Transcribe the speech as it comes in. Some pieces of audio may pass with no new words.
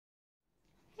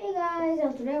guys,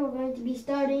 and today we're going to be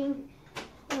starting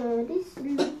this is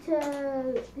going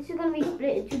to be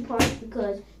split in 2 parts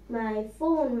because my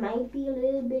phone might be a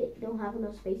little bit, don't have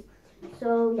enough space.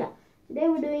 So yeah, today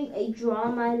we're doing a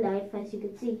Draw My Life, as you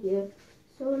can see here.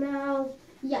 So now,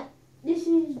 yeah, this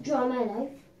is Draw My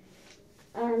Life.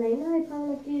 And I know I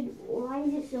probably did, why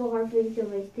is it so hard for me to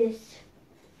make this?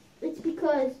 It's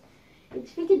because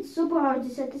it's freaking super hard to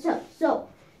set this up. So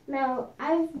now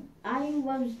I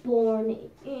was born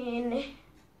in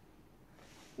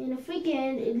a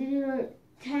freaking little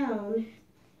town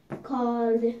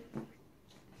called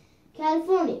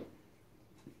California.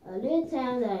 A little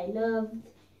town that I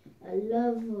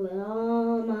love with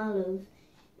all my love.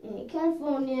 In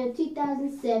California,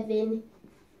 2007.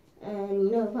 And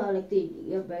you know, probably like, dude,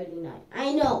 you're barely 9.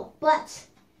 I know, but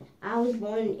I was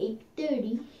born in April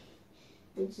 30,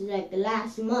 which is like the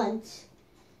last month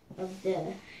of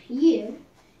the year.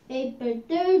 April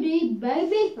 30,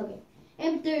 baby. Okay,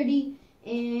 April 30,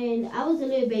 and I was a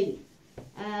little baby.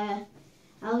 I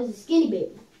was a skinny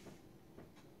baby.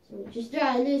 So just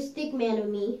draw a little stick man of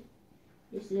me.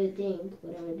 This little thing,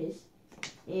 whatever it is.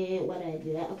 And why did I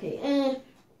do that? Okay,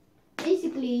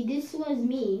 basically, this was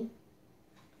me.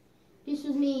 This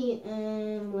was me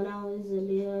when I was a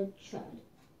little child.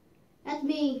 That's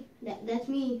me. That's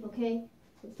me, okay?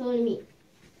 That's totally me.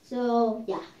 So,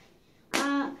 yeah.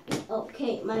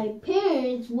 Okay, my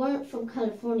parents weren't from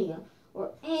California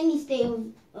or any state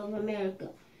of America.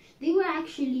 They were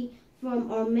actually from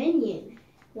Armenian.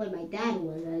 Well, my dad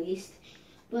was, at least.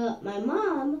 But my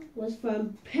mom was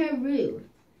from Peru,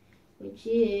 which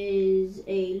is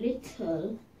a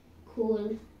little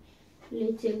cool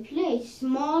little place,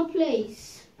 small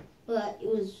place, but it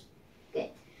was good.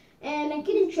 And I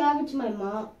couldn't travel to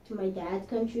my dad's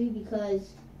country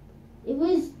because it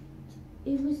was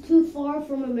too far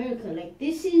from America. Like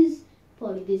this is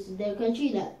their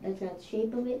country. That's not the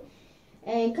shape of it.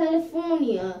 And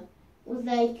California was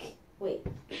like, wait,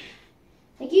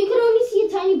 like you could only see a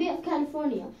tiny bit of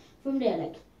California from there.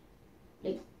 Like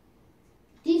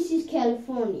this is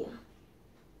California.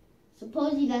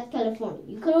 Supposedly that's California.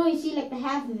 You could only see like the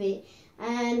half of it,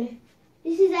 and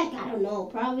this is like, I don't know,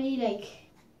 probably like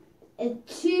a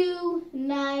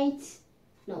 2-night,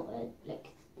 no, like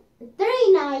a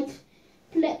 3-night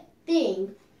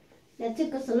thing that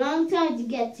took us a long time to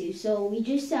get to. So we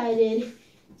decided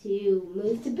to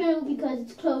move to Peru because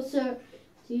it's closer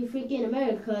to freaking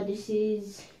America. This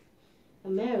is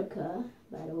America,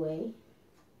 by the way.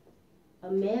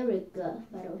 America,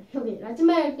 by the way. Okay, that's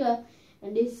America.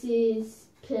 And this is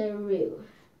Peru.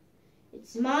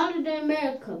 It's smaller than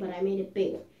America, but I made it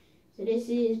bigger. So this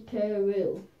is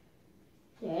Peru.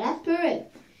 Yeah, that's Peru.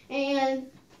 And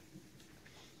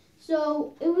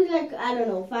so it was like, I don't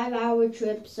know, 5-hour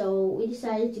trip. So we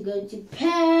decided to go to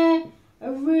Peru.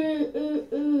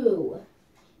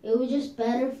 It was just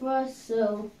better for us,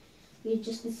 so we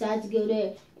just decided to go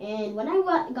there. And when I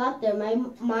got there, my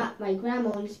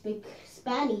grandma only speaks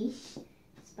Spanish.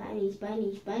 Spanish.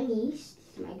 This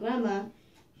is my grandma.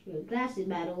 She had glasses,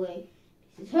 by the way.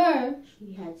 This is her.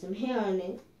 She had some hair on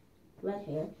it, red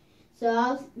hair.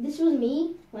 So this was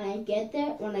me when I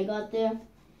got there.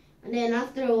 And then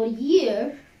after a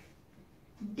year,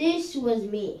 this was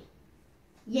me.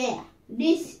 Yeah,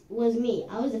 this was me.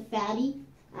 I was a fatty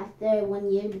after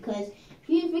 1 year because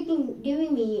she was freaking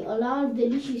giving me a lot of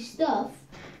delicious stuff,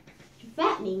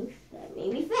 fattening, that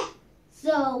made me fat.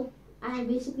 So I'm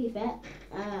basically fat.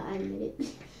 I admit it.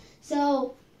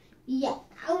 So, yeah,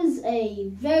 I was a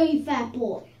very fat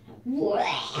boy.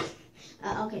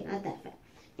 Okay, not that fat,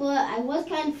 but I was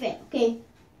kind of fat. Okay,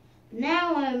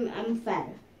 now I'm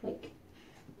fatter. Like,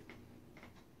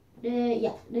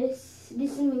 yeah, this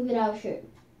is me without a shirt.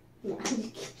 No,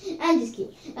 I'm just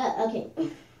kidding. Okay.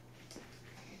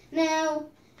 Now,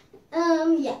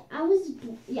 yeah,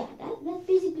 that's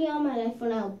basically all my life for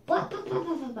now.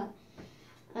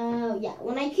 Yeah,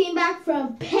 when I came back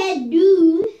from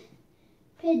Peru,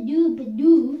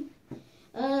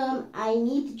 I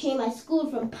need to change my school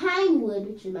from Pinewood,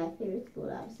 which is my favorite school,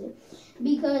 obviously,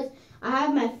 because I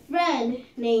have my friend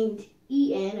named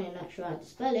E.N. I'm not sure how to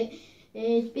spell it.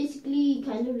 It's basically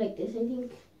kind of like this, I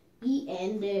think.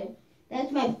 E.N. there.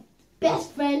 That's my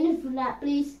best friend from that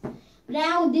place. But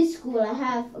now in this school, I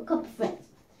have a couple friends.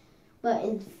 But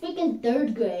in freaking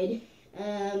 3rd grade,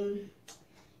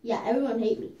 yeah, everyone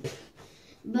hate me.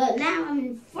 But now I'm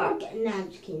in 4th grade. No, I'm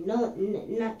just kidding. No,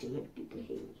 not too many people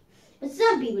hate me. But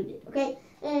some people did, okay?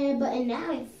 But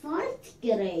now in 4th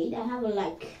grade, I have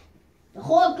like the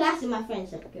whole class of my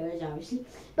friends are girls, obviously.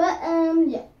 But,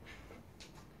 yeah.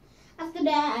 After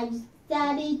that, I just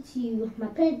my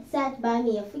parents decided to buy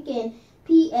me a freaking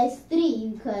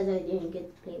PS3 because I didn't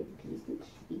get to play with the PS3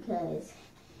 because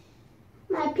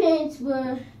my parents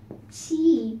were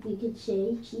cheap, we could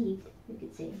say,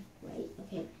 right?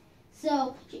 Okay.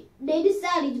 So they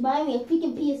decided to buy me a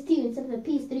freaking PS2 instead of a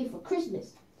PS3 for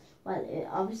Christmas. Well,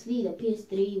 obviously the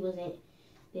PS3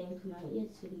 didn't come out yet,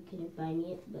 so they couldn't buy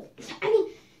me it. But I mean,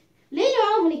 later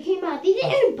on when it came out, they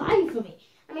didn't even buy it for me.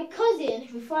 And my cousin,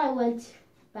 before I went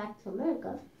back to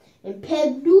America, in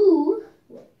Peru,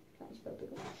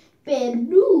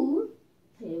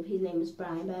 his name is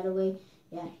Brian, by the way.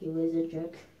 Yeah, he was a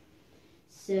jerk.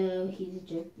 So he's a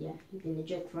jerk. Yeah, he's been a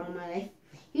jerk for all my life.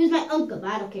 He was my uncle, but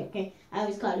I don't care, okay? I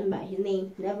always called him by his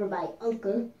name, never by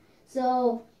uncle.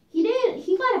 So he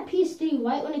got a PS3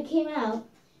 right when it came out.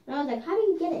 And I was like, how do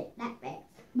you get it that fast?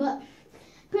 But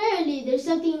apparently there's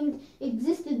something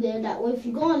existed there that if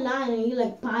you go online and you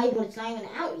like buy it when it's not even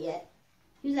out yet.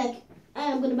 He was like, hey,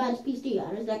 I'm going to buy this PS3.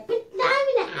 I was like, but it's not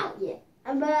even out yet.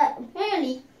 But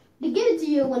apparently they give it to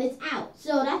you when it's out.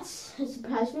 So that's a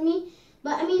surprise for me.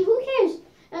 But I mean, who cares?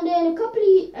 And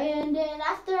then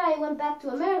after I went back to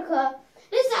America,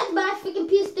 they decided to buy a freaking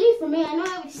PS3 for me. I know I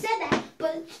already said that,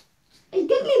 but it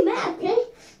gets me mad, okay?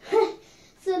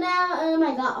 So now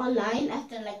I got online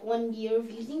after like 1 year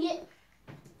of using it.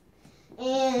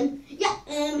 And yeah,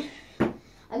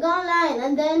 I got online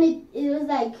and then it was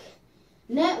like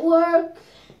network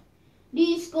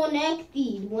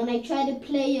disconnected when I tried to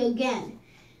play again.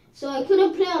 So I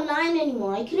couldn't play online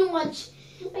anymore. I couldn't watch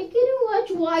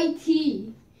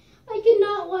YT. I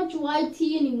cannot watch YT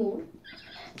anymore.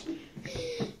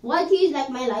 YT is like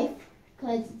my life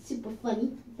because it's super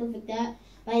funny, stuff like that.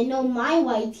 But I know my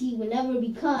YT will never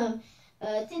become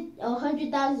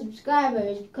 100,000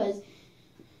 subscribers because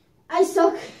I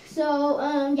suck. So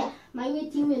yeah, my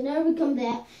YT will never become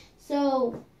that.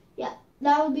 So yeah,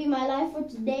 that would be my life for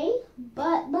today.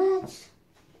 But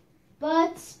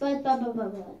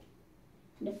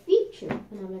in the future,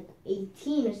 when I'm like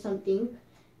 18 or something,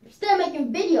 I'm still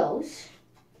making videos,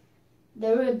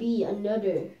 there will be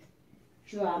another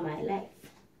Draw My Life.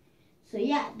 So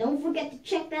yeah, don't forget to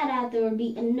check that out. There will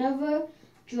be another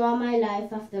Draw My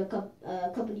Life after a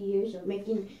couple of years of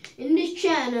making in this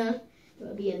channel. There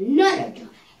will be another Draw My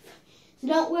Life. So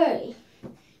don't worry,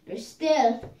 there's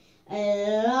still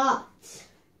a lot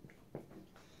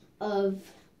of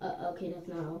okay, that's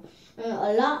not all.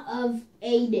 A lot of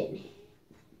Aiden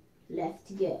left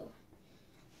to go.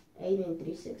 Aiden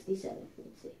 367.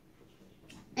 Let's see.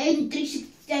 Aiden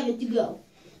 367 to go.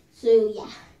 So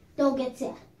yeah, don't get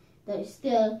sad. There's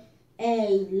still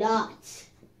a lot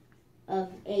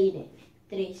of Aiden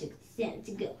 367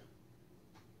 to go.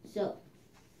 So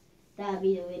that'll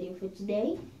be the video for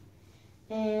today.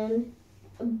 And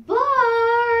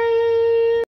bye.